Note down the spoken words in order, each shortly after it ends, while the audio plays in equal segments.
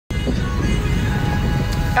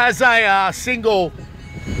As a single,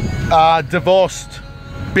 divorced,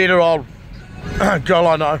 bitter old girl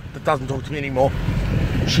I know that doesn't talk to me anymore,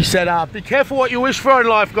 she said, be careful what you wish for in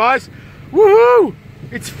life, guys. Woohoo!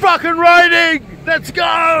 It's fucking raining! Let's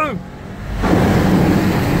go!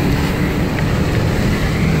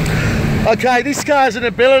 Okay, this car has an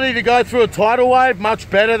ability to go through a tidal wave much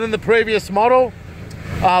better than the previous model,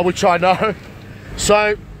 which I know.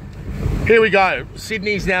 So, here we go.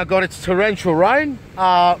 Sydney's now got its torrential rain.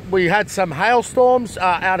 We had some hailstorms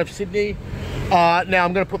out of Sydney. Now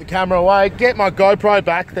I'm going to put the camera away, get my GoPro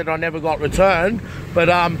back that I never got returned. But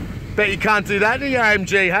bet you can't do that in your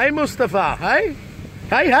AMG, hey Mustafa, hey?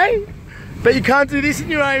 Hey? Bet you can't do this in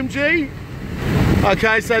your AMG?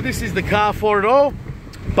 Okay, so this is the car for it all.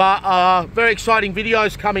 But very exciting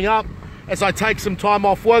videos coming up as I take some time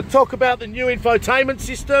off work. Talk about the new infotainment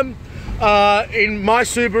system in my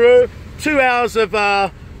Subaru. 2 hours of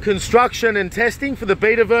construction and testing for the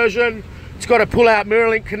beta version. It's got a pull-out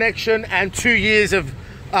mirror-link connection and 2 years of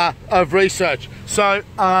research. So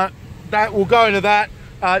that will go into that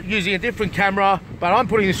using a different camera. But I'm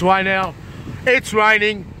putting this away now. It's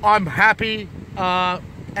raining. I'm happy,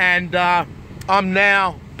 and I'm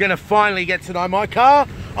now gonna finally get to know my car.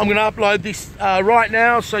 I'm gonna upload this right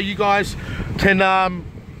now so you guys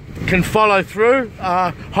can follow through.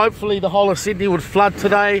 Hopefully the whole of Sydney would flood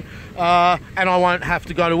today, and I won't have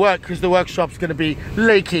to go to work because the workshop's gonna be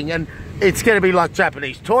leaking and it's gonna be like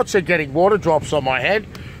Japanese torture getting water drops on my head.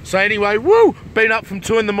 So anyway, woo! Been up from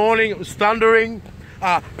 2 in the morning, it was thundering,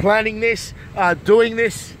 planning this, doing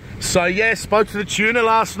this. So yeah, spoke to the tuner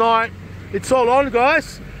last night. It's all on,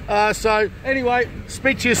 guys. So anyway,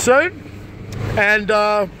 speak to you soon, and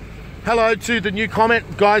hello to the new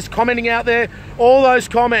guys commenting out there. All those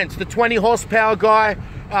comments, the 20 horsepower guy,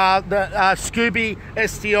 the Subaru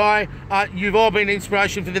STI, you've all been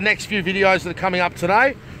inspiration for the next few videos that are coming up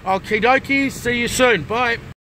today. Okie dokie, see you soon, bye.